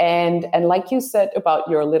 And like you said about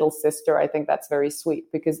your little sister, I think that's very sweet,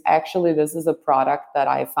 because actually this is a product that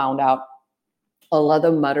I found out a lot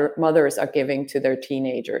of mothers are giving to their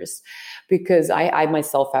teenagers, because I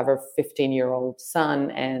myself have a 15-year-old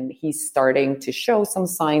son, and he's starting to show some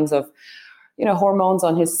signs of hormones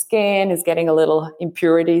on his skin, is getting a little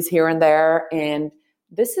impurities here and there. And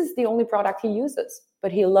this is the only product he uses,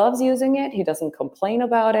 but he loves using it. He doesn't complain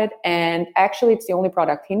about it. And actually, it's the only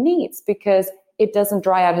product he needs, because it doesn't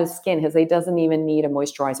dry out his skin. He doesn't even need a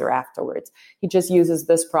moisturizer afterwards. He just uses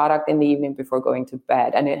this product in the evening before going to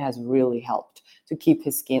bed. And it has really helped to keep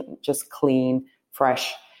his skin just clean,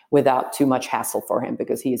 fresh, without too much hassle for him,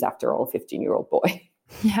 because he is, after all, a 15-year-old boy.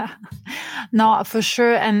 Yeah, no, for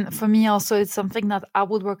sure. And for me also, it's something that I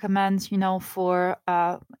would recommend, for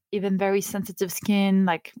even very sensitive skin,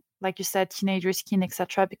 like you said, teenager skin,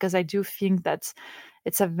 etc. Because I do think that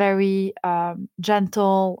it's a very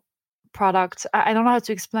gentle product. I don't know how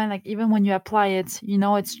to explain, like even when you apply it,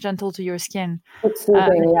 it's gentle to your skin. It's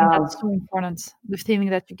soothing, yeah. That's so important, the feeling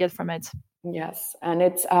that you get from it. Yes. And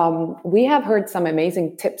it's we have heard some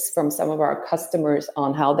amazing tips from some of our customers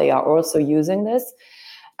on how they are also using this.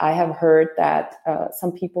 I have heard that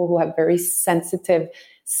some people who have very sensitive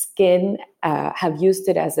skin have used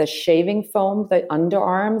it as a shaving foam, the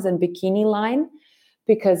underarms and bikini line,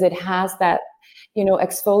 because it has that,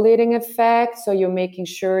 exfoliating effect. So you're making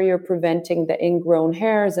sure you're preventing the ingrown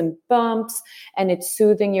hairs and bumps, and it's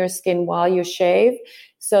soothing your skin while you shave.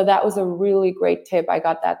 So that was a really great tip. I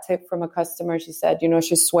got that tip from a customer. She said,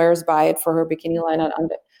 she swears by it for her bikini line on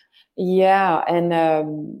under. Yeah, and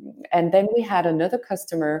then we had another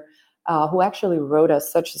customer who actually wrote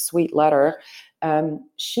us such a sweet letter.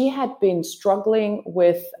 She had been struggling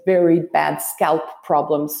with very bad scalp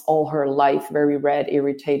problems all her life, very red,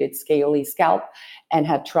 irritated, scaly scalp, and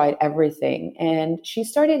had tried everything. And she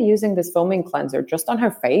started using this foaming cleanser just on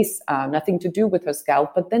her face, nothing to do with her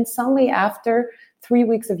scalp. But then suddenly, after 3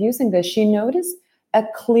 weeks of using this, she noticed a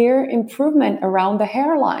clear improvement around the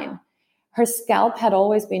hairline. Her scalp had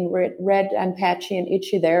always been red and patchy and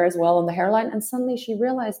itchy there as well on the hairline. And suddenly she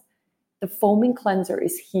realized the foaming cleanser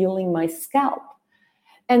is healing my scalp.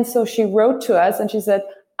 And so she wrote to us and she said,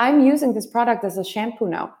 I'm using this product as a shampoo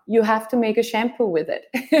now. You have to make a shampoo with it.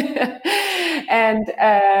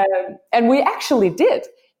 And we actually did.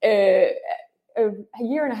 A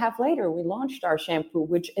year and a half later, we launched our shampoo,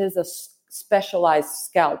 which is a specialized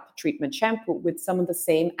scalp treatment shampoo with some of the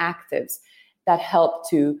same actives that help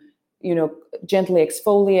to gently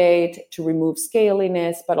exfoliate, to remove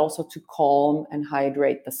scaliness, but also to calm and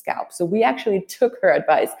hydrate the scalp. So we actually took her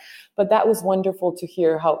advice, but that was wonderful to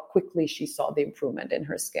hear how quickly she saw the improvement in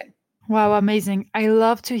her skin. Wow, amazing. I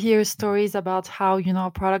love to hear stories about how,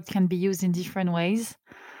 a product can be used in different ways.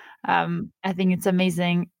 I think it's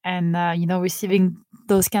amazing. And, receiving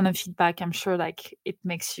those kind of feedback, I'm sure it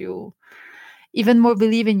makes you even more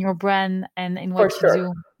believe in your brand and in what you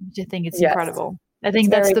do, which I think it's incredible. I think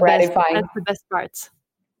very gratifying. That's the best part,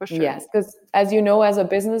 for sure. Yes, because as you know, as a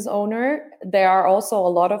business owner, there are also a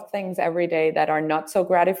lot of things every day that are not so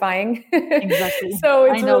gratifying. Exactly. So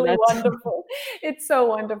it's I know really that. wonderful. It's so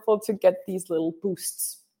wonderful to get these little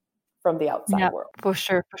boosts from the outside Yeah, world. for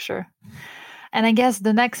sure, for sure. And I guess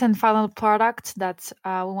the next and final product that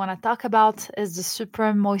we want to talk about is the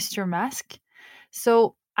Super Moisture Mask.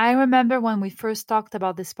 So I remember when we first talked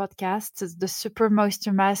about this podcast, the Super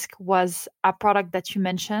Moisture Mask was a product that you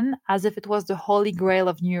mentioned as if it was the holy grail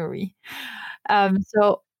of Nuori.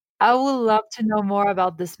 So I would love to know more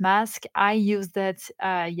about this mask. I used it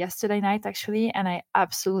yesterday night, actually, and I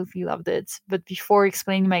absolutely loved it. But before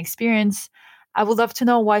explaining my experience, I would love to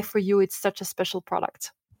know why for you it's such a special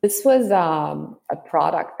product. This was a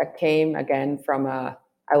product that came again from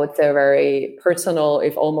I would say, a very personal,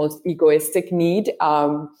 if almost egoistic need.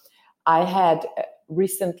 I had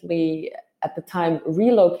recently, at the time,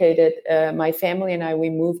 relocated. My family and I, we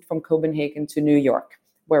moved from Copenhagen to New York,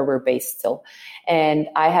 where we're based still. And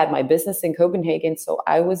I had my business in Copenhagen, so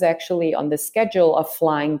I was actually on the schedule of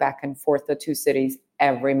flying back and forth the two cities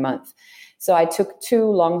every month. So I took 2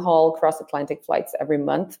 long-haul cross-Atlantic flights every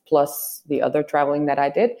month, plus the other traveling that I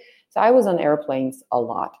did. So I was on airplanes a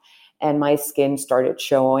lot, and my skin started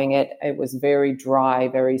showing it. It was very dry,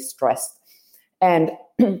 very stressed. And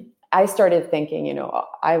I started thinking,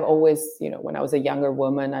 I've always, when I was a younger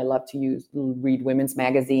woman, I loved to read women's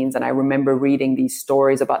magazines. And I remember reading these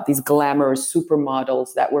stories about these glamorous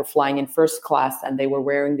supermodels that were flying in first class, and they were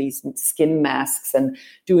wearing these skin masks and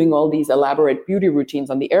doing all these elaborate beauty routines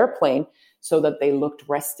on the airplane so that they looked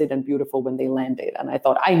rested and beautiful when they landed. And I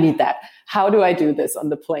thought, I need that. How do I do this on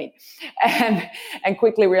the plane? And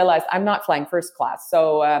quickly realized I'm not flying first class.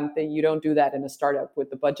 So you don't do that in a startup with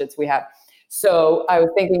the budgets we have. So I was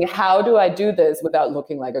thinking, how do I do this without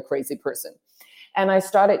looking like a crazy person? And I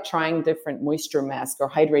started trying different moisture masks or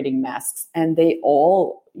hydrating masks. And they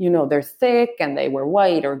all, they're thick and they were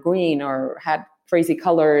white or green or had crazy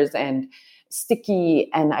colors and sticky.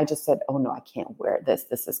 And I just said, oh no, I can't wear this.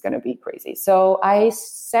 This is going to be crazy. So I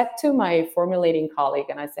said to my formulating colleague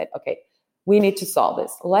and I said, okay, we need to solve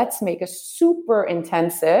this. Let's make a super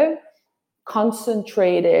intensive,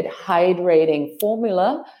 concentrated, hydrating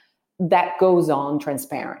formula that goes on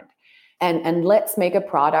transparent. And let's make a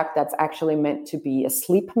product that's actually meant to be a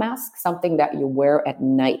sleep mask, something that you wear at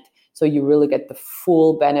night. So you really get the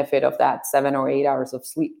full benefit of that 7 or 8 hours of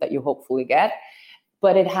sleep that you hopefully get.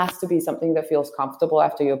 But it has to be something that feels comfortable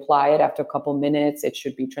after you apply it. After a couple minutes, it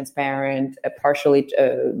should be transparent, partially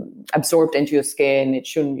absorbed into your skin. It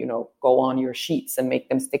shouldn't, go on your sheets and make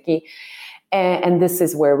them sticky. And this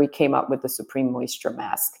is where we came up with the Supreme Moisture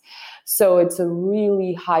Mask. So it's a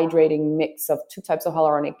really hydrating mix of 2 types of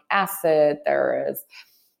hyaluronic acid. There is,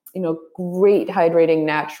 great hydrating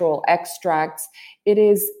natural extracts. It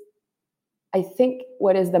is, I think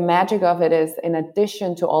what is the magic of it is, in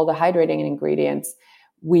addition to all the hydrating ingredients,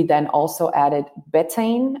 we then also added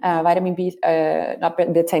betaine, vitamin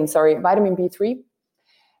B3.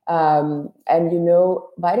 And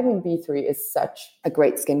vitamin B3 is such a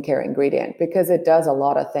great skincare ingredient because it does a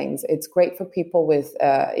lot of things. It's great for people with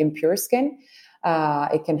impure skin.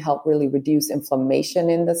 It can help really reduce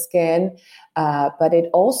inflammation in the skin, but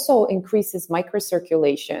it also increases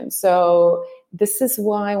microcirculation. So this is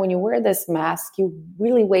why when you wear this mask, you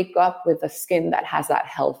really wake up with a skin that has that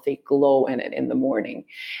healthy glow in it in the morning.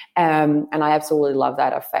 And I absolutely love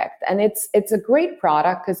that effect. And it's a great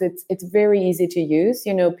product because it's very easy to use.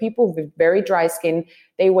 People with very dry skin,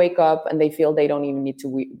 they wake up and they feel they don't even need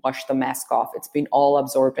to wash the mask off. It's been all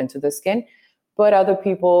absorbed into the skin. But other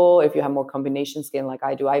people, if you have more combination skin like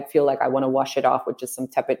I do, I feel like I want to wash it off with just some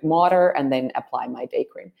tepid water and then apply my day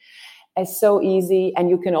cream. It's so easy. And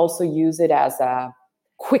you can also use it as a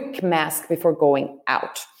quick mask before going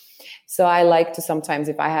out. So I like to sometimes,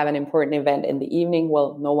 if I have an important event in the evening,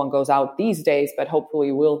 well, no one goes out these days, but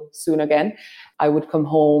hopefully will soon again. I would come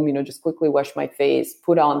home, just quickly wash my face,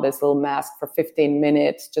 put on this little mask for 15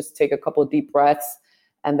 minutes, just take a couple of deep breaths,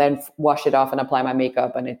 and then wash it off and apply my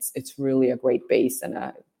makeup. And it's really a great base and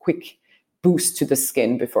a quick boost to the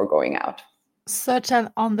skin before going out. Such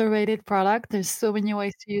an underrated product. There's so many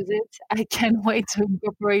ways to use it. I can't wait to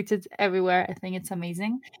incorporate it everywhere. I think it's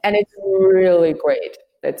amazing. And it's really great.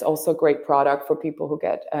 It's also a great product for people who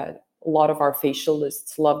get a lot of our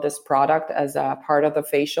facialists love this product as a part of the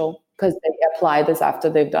facial because they apply this after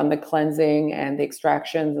they've done the cleansing and the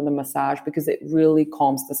extractions and the massage because it really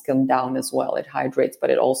calms the skin down as well. It hydrates,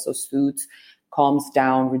 but it also soothes, calms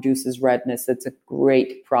down, reduces redness. It's a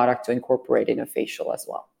great product to incorporate in a facial as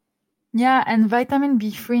well. Yeah, and vitamin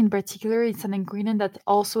B3 in particular, it's an ingredient that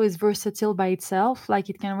also is versatile by itself. Like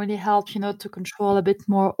it can really help, to control a bit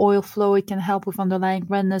more oil flow. It can help with underlying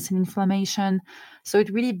redness and inflammation. So it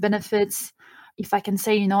really benefits, if I can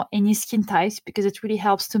say, any skin types, because it really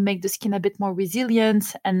helps to make the skin a bit more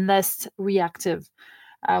resilient and less reactive,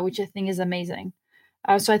 which I think is amazing.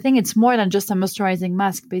 So I think it's more than just a moisturizing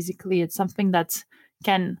mask. Basically, it's something that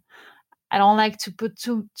can, I don't like to put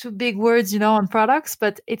too big words, on products,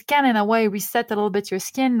 but it can in a way reset a little bit your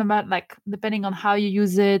skin, about like depending on how you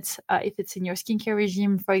use it. If it's in your skincare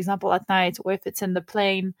regime, for example, at night, or if it's in the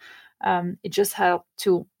plane, it just helps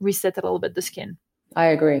to reset a little bit the skin. I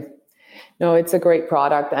agree. No, it's a great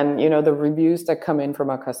product, and the reviews that come in from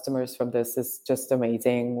our customers from this is just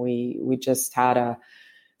amazing. We just had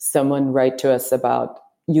someone write to us about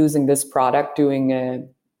using this product during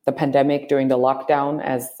the pandemic, during the lockdown,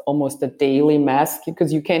 as almost a daily mask,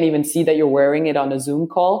 because you can't even see that you're wearing it on a Zoom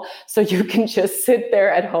call. So you can just sit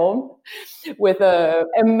there at home with an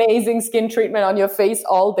amazing skin treatment on your face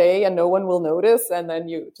all day and no one will notice. And then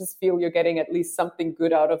you just feel you're getting at least something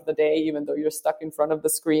good out of the day, even though you're stuck in front of the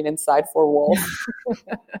screen inside four walls.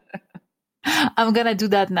 I'm going to do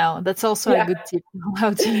that now. That's also a good tip on how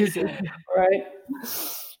to use it. Right.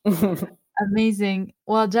 Amazing.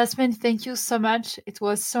 Well, Jasmine, thank you so much. It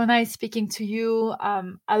was so nice speaking to you.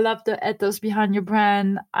 I love the ethos behind your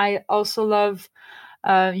brand. I also love,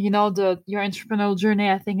 your entrepreneurial journey.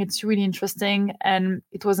 I think it's really interesting, and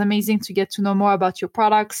it was amazing to get to know more about your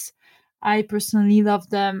products. I personally love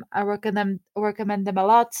them. I recommend them a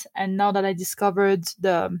lot. And now that I discovered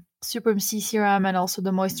the Supreme C Serum and also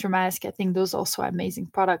the Moisture Mask, I think those also are amazing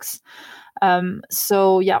products.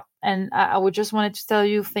 So yeah, and I would just wanted to tell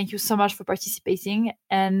you, thank you so much for participating.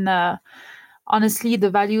 And honestly,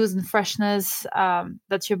 the values and freshness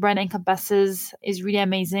that your brand encompasses is really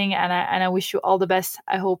amazing. And I wish you all the best.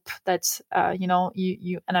 I hope that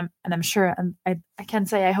you and I'm sure, and I can't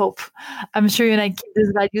say I hope, I'm sure you're gonna keep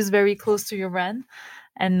these values very close to your brand.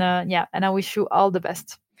 And and I wish you all the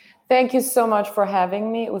best. Thank you so much for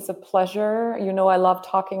having me. It was a pleasure. I love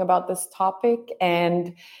talking about this topic,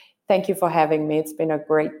 and thank you for having me. It's been a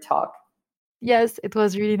great talk. Yes, it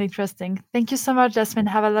was really interesting. Thank you so much, Jasmine.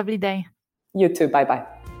 Have a lovely day. You too. Bye-bye.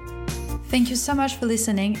 Thank you so much for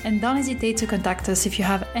listening, and don't hesitate to contact us if you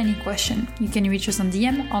have any question. You can reach us on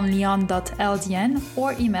DM on leon.ldn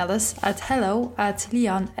or email us at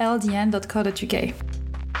hello@leonldn.co.uk.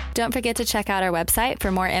 Don't forget to check out our website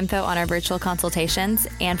for more info on our virtual consultations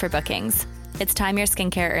and for bookings. It's time your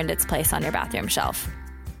skincare earned its place on your bathroom shelf.